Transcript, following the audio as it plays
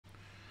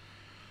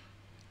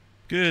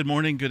Good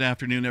morning, good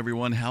afternoon,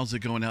 everyone. How's it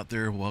going out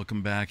there?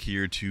 Welcome back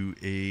here to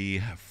a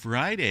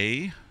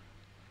Friday.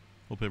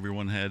 Hope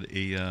everyone had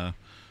a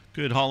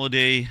good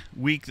holiday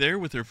week there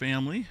with their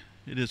family.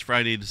 It is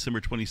Friday,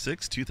 December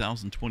 26,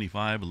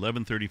 2025,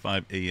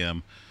 11:35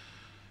 a.m.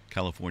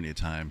 California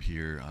time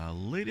here.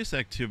 Latest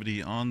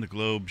activity on the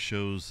globe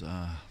shows,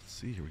 let's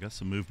see here, we got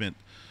some movement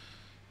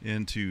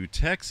into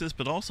Texas,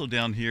 but also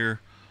down here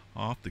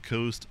off the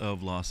coast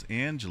of Los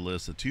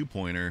Angeles, a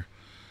two-pointer.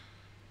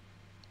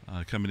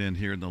 Coming in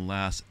here in the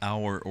last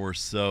hour or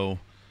so.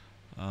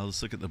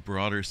 Let's look at the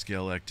broader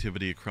scale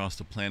activity across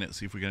the planet,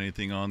 see if we got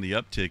anything on the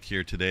uptick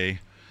here today.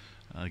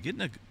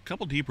 Getting a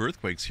couple deep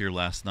earthquakes here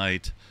last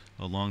night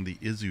along the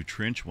Izu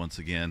Trench once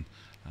again.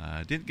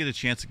 Didn't get a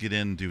chance to get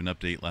in and do an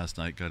update last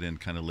night. Got in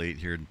kind of late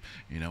here.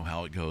 You know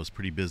how it goes.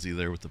 Pretty busy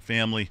there with the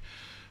family.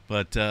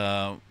 But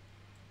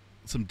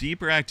some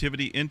deeper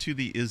activity into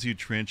the Izu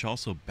Trench.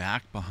 Also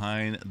back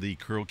behind the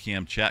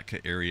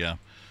Kuril-Kamchatka area.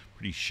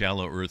 Pretty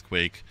shallow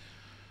earthquake.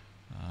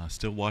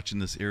 Still watching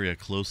this area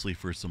closely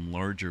for some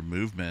larger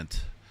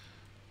movement.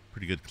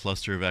 Pretty good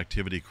cluster of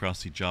activity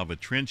across the Java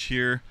Trench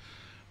here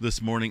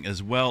this morning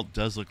as well.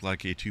 Does look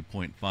like a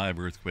 2.5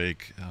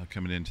 earthquake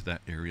coming into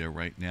that area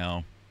right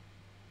now.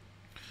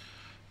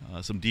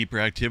 Some deeper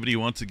activity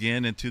once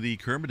again into the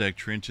Kermadec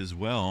Trench as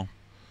well.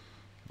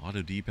 A lot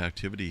of deep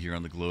activity here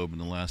on the globe in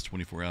the last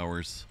 24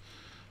 hours.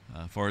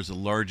 As far as the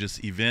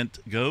largest event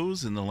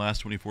goes in the last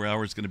 24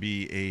 hours, going to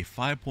be a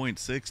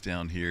 5.6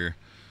 down here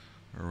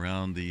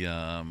around the,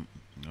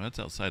 that's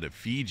outside of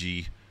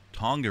Fiji,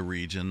 Tonga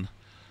region.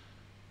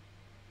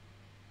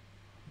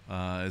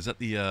 Is that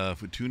the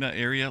Futuna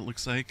area, it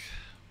looks like?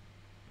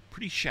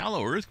 Pretty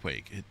shallow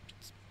earthquake.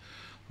 It's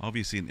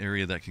obviously an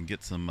area that can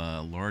get some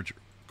large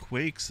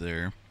quakes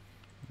there.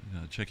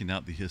 Checking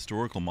out the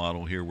historical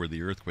model here where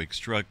the earthquake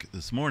struck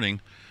this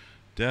morning.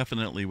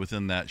 Definitely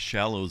within that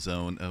shallow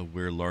zone of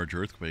where large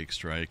earthquakes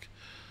strike.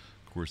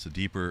 Of course, the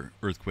deeper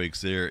earthquakes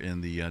there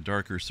in the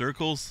darker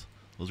circles.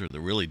 Those are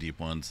the really deep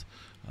ones.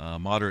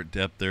 Moderate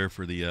depth there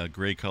for the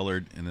gray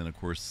colored, and then of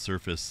course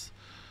surface,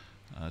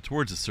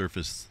 towards the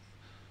surface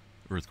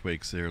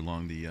earthquakes there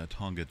along the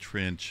Tonga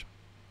Trench.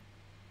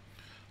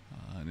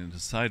 And then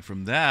aside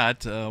from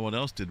that, what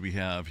else did we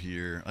have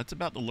here? That's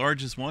about the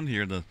largest one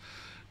here,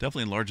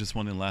 definitely the largest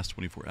one in the last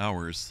 24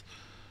 hours.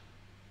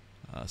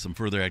 Some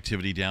further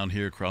activity down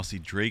here across the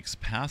Drake's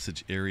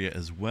Passage area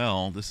as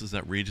well. This is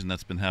that region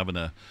that's been having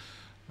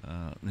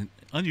an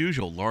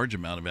unusual large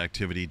amount of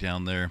activity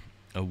down there,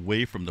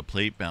 away from the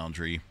plate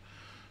boundary.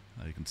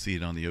 You can see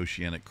it on the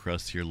oceanic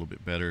crust here a little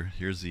bit better.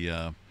 Here's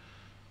the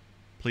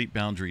plate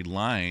boundary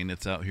line.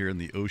 It's out here in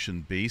the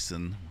ocean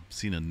basin. I've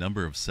seen a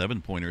number of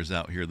 7-pointers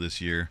out here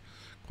this year.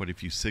 Quite a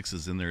few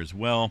 6s in there as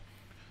well.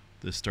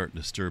 This starting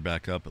to stir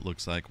back up, it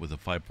looks like, with a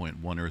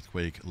 5.1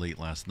 earthquake late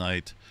last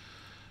night.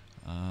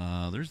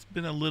 There's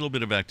been a little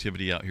bit of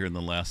activity out here in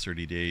the last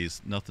 30 days.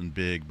 Nothing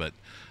big, but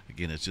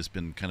again, it's just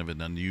been kind of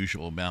an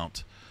unusual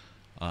amount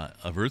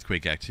of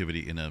earthquake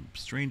activity in a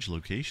strange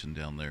location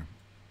down there.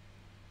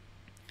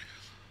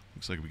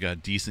 Looks like we got a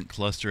decent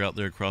cluster out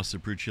there across the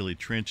Bruchili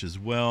Trench as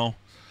well.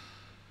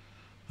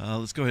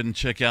 Let's go ahead and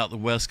check out the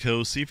west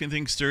coast, see if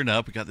anything's stirring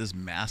up. We got this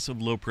massive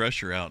low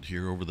pressure out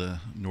here over the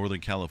Northern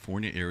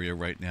California area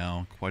right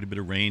now. Quite a bit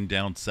of rain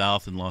down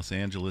south in Los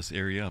Angeles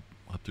area,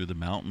 up through the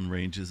mountain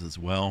ranges as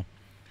well.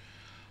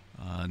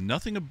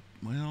 Nothing,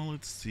 well,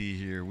 let's see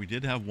here. We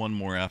did have one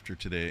more after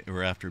today,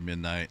 or after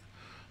midnight.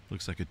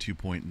 Looks like a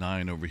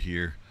 2.9 over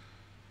here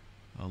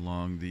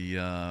along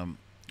the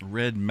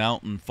Red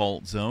Mountain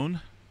Fault Zone.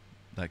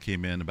 That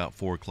came in about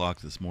 4 o'clock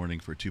this morning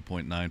for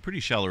 2.9. Pretty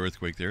shallow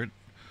earthquake there,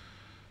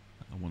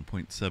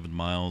 1.7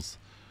 miles.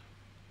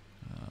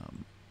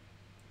 Let's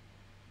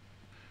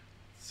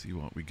see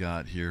what we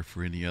got here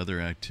for any other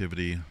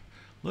activity.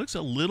 Looks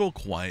a little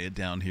quiet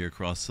down here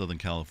across Southern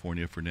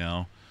California for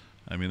now.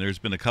 I mean, there's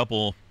been a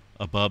couple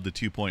above the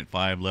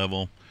 2.5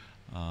 level.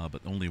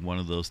 But only one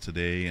of those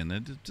today, and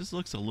it just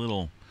looks a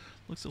little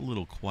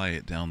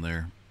quiet down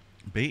there.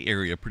 Bay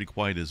Area pretty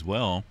quiet as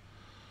well.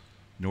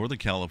 Northern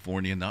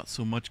California, not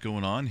so much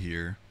going on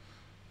here.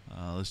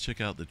 Let's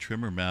check out the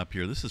tremor map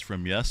here. This is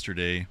from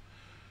yesterday.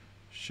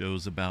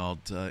 Shows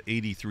about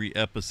 83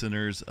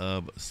 epicenters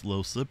of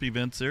slow slip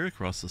events there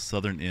across the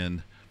southern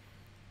end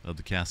of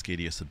the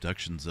Cascadia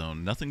subduction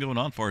zone. Nothing going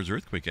on as far as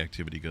earthquake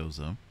activity goes,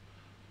 though.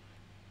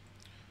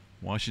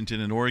 Washington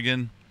and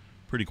Oregon,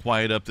 pretty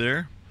quiet up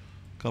there.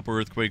 Couple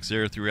earthquakes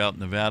there throughout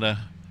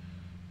Nevada.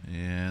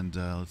 And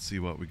let's see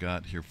what we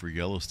got here for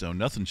Yellowstone.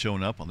 Nothing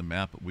showing up on the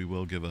map, but we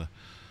will give a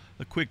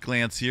quick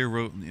glance here,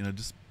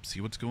 just see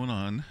what's going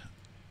on.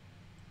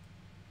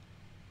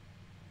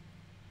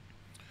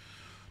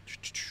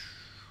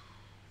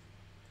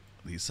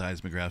 These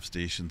seismograph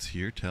stations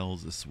here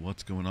tells us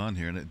what's going on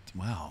here, and it,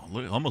 wow,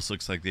 almost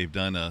looks like they've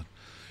done an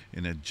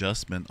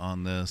adjustment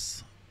on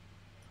this.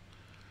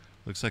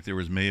 Looks like there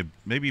was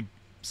maybe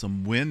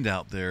some wind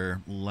out there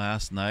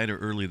last night or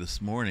early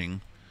this morning.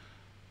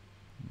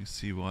 Let me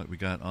see what we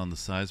got on the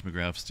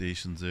seismograph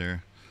stations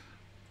there.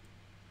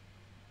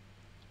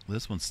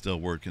 This one's still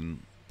working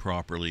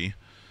properly.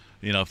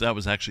 You know, if that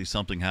was actually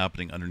something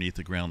happening underneath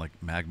the ground, like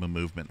magma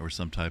movement or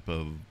some type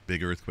of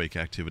big earthquake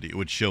activity, it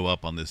would show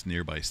up on this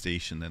nearby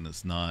station, and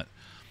it's not.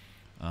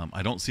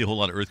 I don't see a whole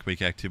lot of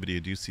earthquake activity. I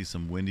do see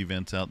some wind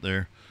events out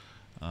there.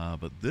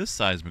 But this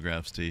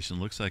seismograph station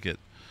looks like it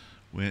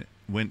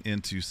went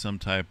into some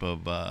type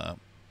of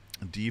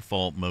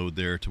default mode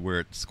there to where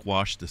it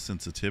squashed the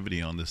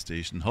sensitivity on this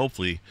station.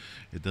 Hopefully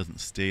it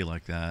doesn't stay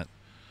like that.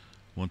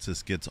 Once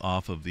this gets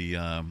off of the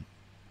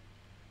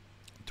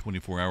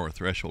 24-hour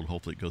threshold,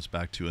 hopefully it goes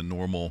back to a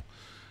normal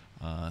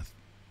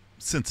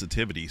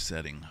sensitivity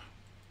setting.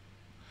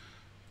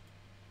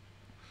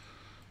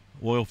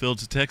 Oil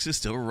fields of Texas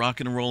still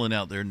rocking and rolling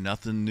out there.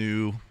 Nothing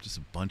new. Just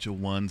a bunch of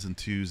 1s and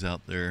 2s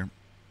out there.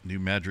 New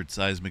Madrid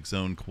seismic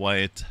zone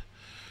quiet.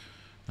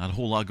 Not a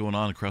whole lot going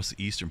on across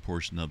the eastern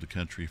portion of the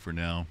country for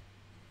now.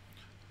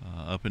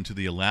 Up into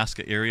the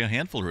Alaska area,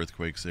 handful of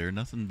earthquakes there.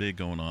 Nothing big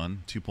going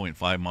on.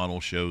 2.5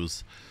 model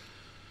shows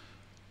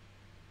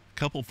a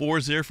couple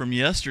 4s there from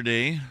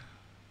yesterday.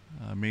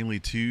 Mainly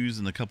 2s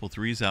and a couple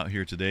 3s out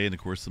here today. And of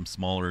course some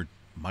smaller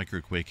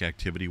microquake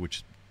activity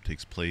which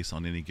takes place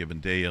on any given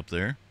day up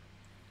there.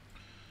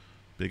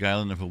 Big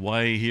island of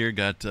Hawaii here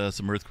got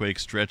some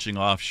earthquakes stretching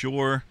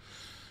offshore,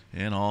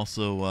 and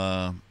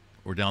also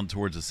we're down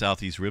towards the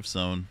southeast rift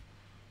zone,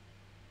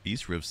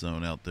 east rift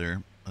zone out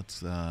there.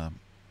 That's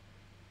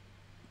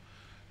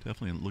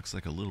definitely looks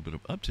like a little bit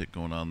of uptick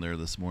going on there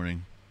this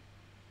morning.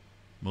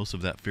 Most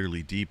of that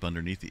fairly deep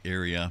underneath the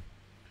area.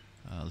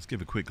 Let's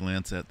give a quick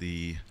glance at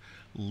the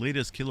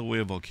latest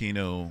Kilauea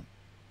volcano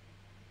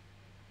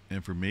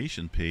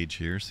information page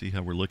here. See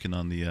how we're looking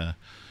on the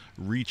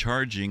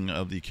recharging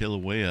of the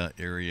Kilauea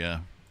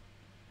area,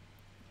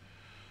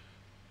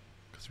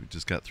 because we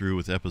just got through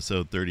with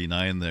episode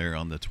 39 there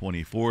on the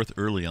 24th,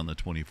 early on the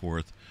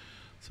 24th.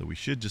 So we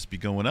should just be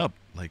going up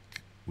like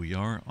we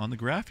are on the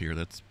graph here.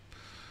 That's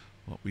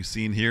what we've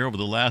seen here over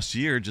the last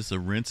year, just a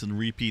rinse and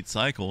repeat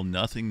cycle,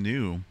 nothing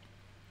new.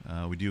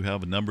 We do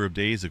have a number of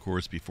days, of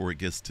course, before it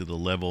gets to the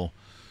level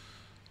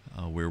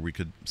where we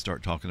could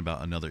start talking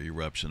about another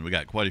eruption. We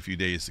got quite a few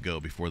days to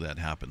go before that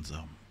happens,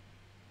 though.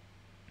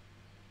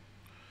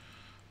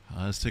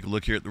 Let's take a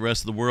look here at the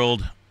rest of the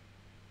world.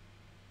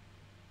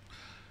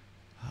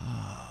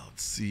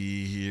 Let's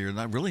see here.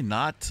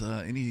 Not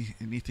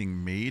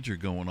anything major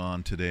going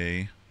on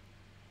today.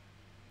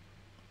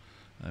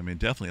 I mean,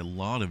 definitely a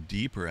lot of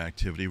deeper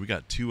activity. We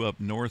got 2 up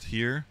north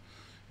here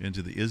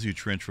into the Izu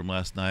Trench from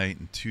last night,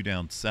 and 2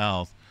 down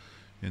south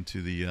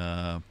into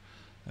the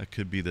that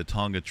could be the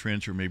Tonga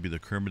Trench or maybe the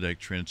Kermadec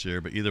Trench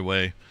there. But either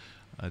way,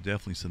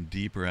 definitely some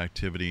deeper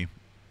activity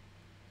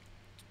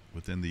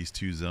within these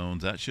 2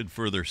 zones. That should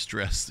further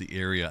stress the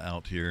area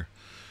out here.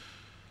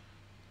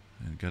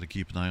 And got to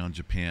keep an eye on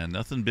Japan.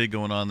 Nothing big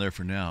going on there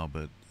for now,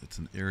 but it's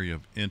an area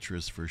of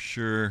interest for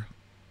sure.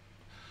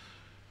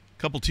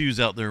 Couple 2s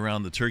out there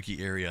around the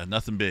Turkey area.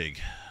 Nothing big.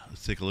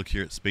 Let's take a look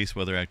here at space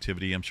weather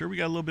activity. I'm sure we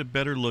got a little bit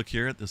better look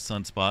here at the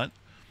sunspot.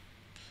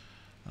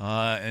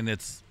 And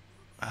it's,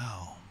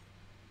 wow,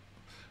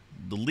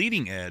 the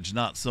leading edge,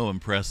 not so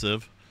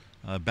impressive.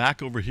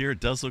 Back over here, it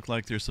does look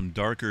like there's some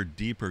darker,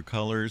 deeper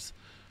colors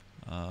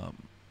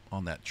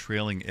on that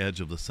trailing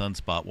edge of the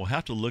sunspot. We'll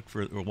have to look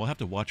for, or we'll have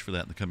to watch for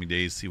that in the coming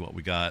days, see what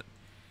we got,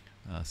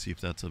 see if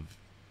that's of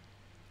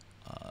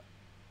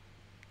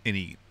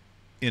any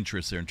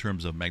interest there in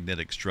terms of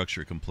magnetic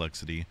structure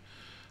complexity,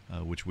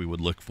 which we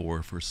would look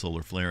for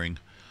solar flaring.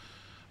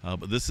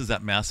 But this is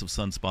that massive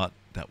sunspot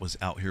that was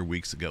out here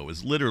weeks ago. It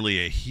was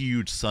literally a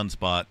huge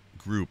sunspot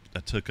group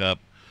that took up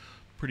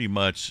pretty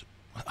much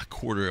a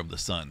quarter of the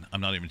sun.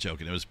 I'm not even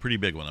joking. It was a pretty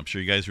big one. I'm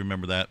sure you guys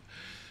remember that.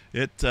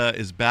 It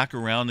is back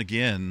around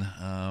again.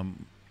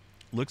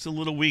 Looks a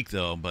little weak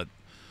though, but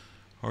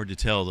hard to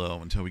tell though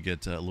until we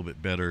get a little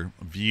bit better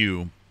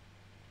view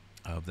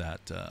of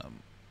that,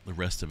 the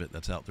rest of it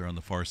that's out there on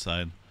the far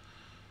side.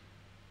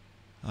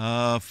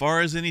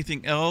 Far as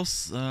anything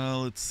else,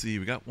 let's see.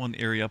 We got one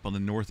area up on the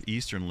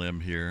northeastern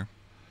limb here.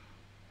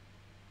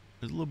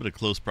 There's a little bit of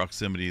close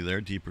proximity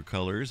there, deeper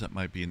colors. That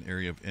might be an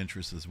area of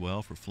interest as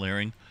well for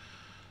flaring.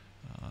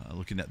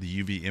 Looking at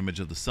the UV image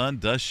of the sun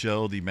does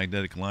show the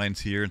magnetic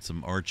lines here and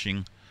some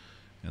arching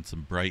and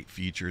some bright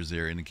features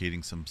there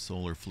indicating some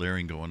solar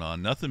flaring going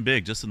on. Nothing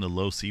big, just in the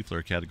low C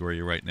flare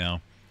category right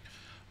now.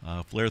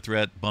 Flare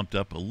threat bumped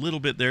up a little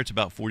bit there to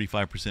about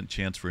 45%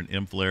 chance for an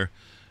M flare.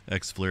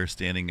 X flare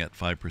standing at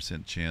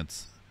 5%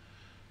 chance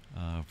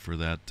for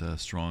that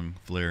strong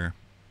flare.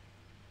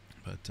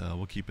 But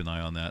we'll keep an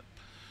eye on that.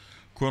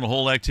 Coronal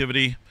hole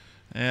activity.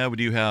 We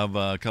do have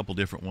a couple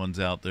different ones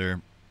out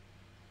there.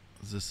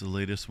 Is this the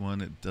latest one?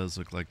 It does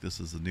look like this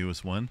is the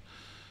newest one.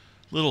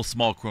 Little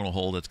small coronal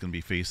hole that's going to be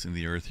facing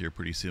the Earth here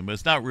pretty soon, but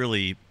it's not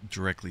really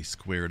directly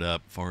squared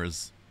up as far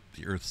as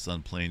the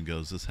Earth-Sun plane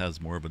goes. This has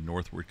more of a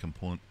northward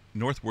component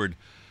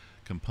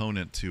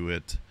to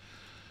it.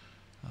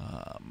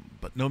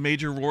 But no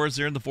major roars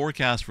there in the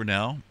forecast for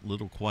now. A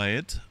little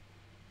quiet. As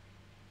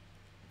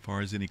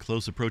far as any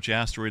close approach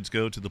asteroids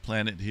go to the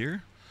planet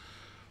here,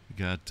 we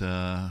got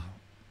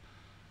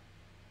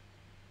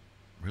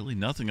really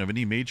nothing of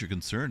any major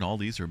concern. All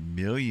these are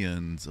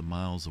millions of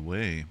miles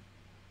away.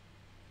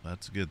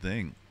 That's a good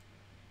thing.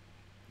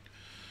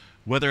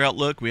 Weather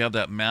outlook, we have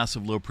that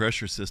massive low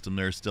pressure system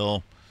there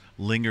still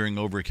lingering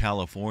over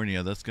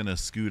California. That's going to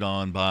scoot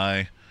on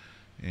by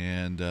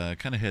and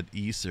kind of head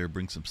east there,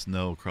 bring some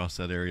snow across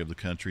that area of the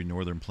country,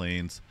 northern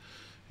plains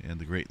and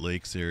the Great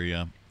Lakes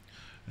area.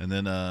 And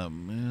then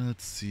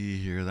let's see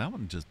here, that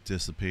one just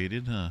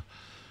dissipated.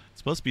 It's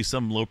supposed to be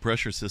some low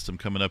pressure system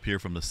coming up here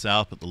from the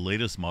south, but the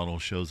latest model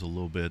shows a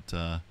little bit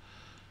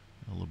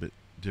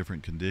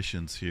different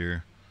conditions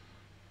here.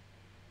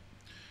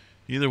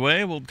 Either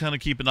way, we'll kind of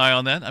keep an eye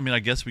on that. I mean, I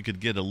guess we could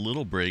get a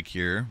little break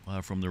here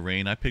from the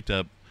rain. I picked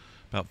up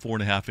about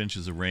 4.5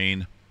 inches of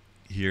rain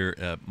here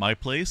at my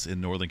place in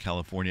Northern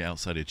California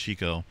outside of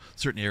Chico.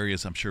 Certain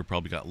areas I'm sure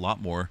probably got a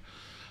lot more,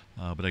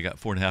 but I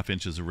got 4.5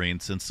 inches of rain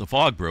since the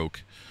fog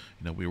broke.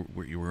 You know,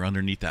 we were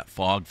underneath that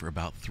fog for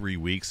about 3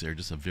 weeks there,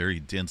 just a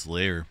very dense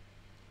layer.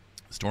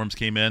 Storms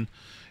came in,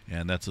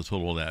 and that's the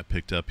total that I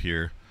picked up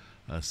here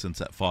since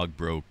that fog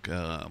broke.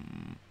 It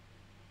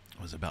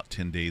was about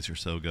 10 days or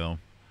so ago.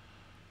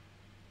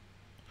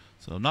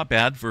 So not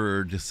bad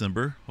for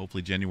December.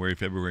 Hopefully January,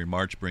 February,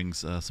 March brings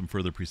some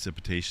further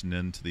precipitation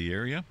into the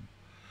area.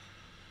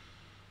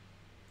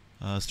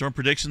 Storm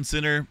Prediction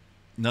Center,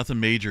 nothing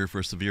major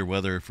for severe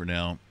weather for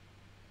now.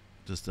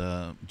 Just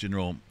a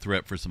general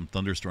threat for some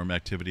thunderstorm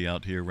activity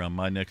out here around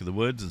my neck of the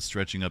woods and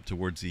stretching up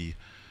towards the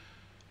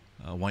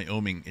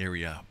Wyoming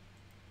area.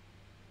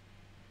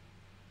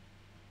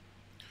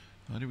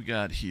 What do we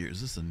got here?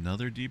 Is this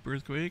another deep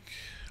earthquake?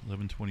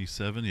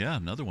 1127. Yeah,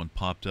 another one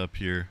popped up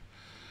here.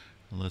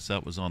 Unless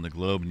that was on the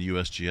globe and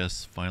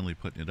USGS finally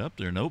putting it up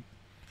there. Nope.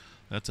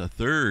 That's a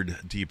third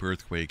deep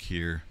earthquake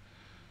here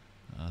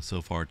so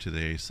far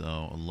today.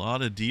 So a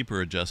lot of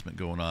deeper adjustment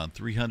going on.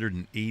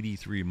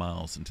 383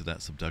 miles into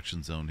that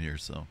subduction zone here.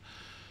 So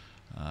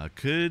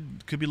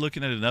could be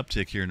looking at an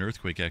uptick here in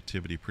earthquake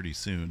activity pretty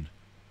soon.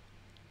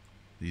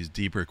 These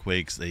deeper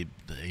quakes, they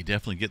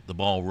definitely get the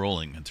ball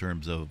rolling in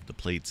terms of the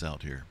plates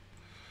out here.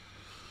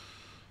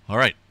 All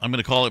right, I'm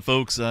going to call it,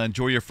 folks.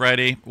 Enjoy your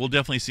Friday. We'll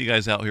definitely see you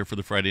guys out here for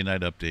the Friday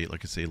night update.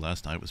 Like I say,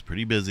 last night was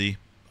pretty busy.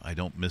 I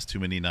don't miss too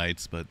many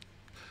nights, but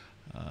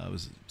I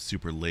was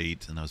super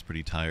late and I was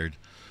pretty tired.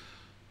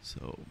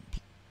 So,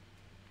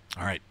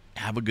 all right,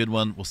 have a good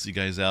one. We'll see you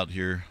guys out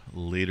here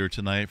later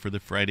tonight for the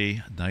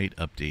Friday night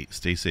update.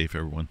 Stay safe,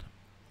 everyone.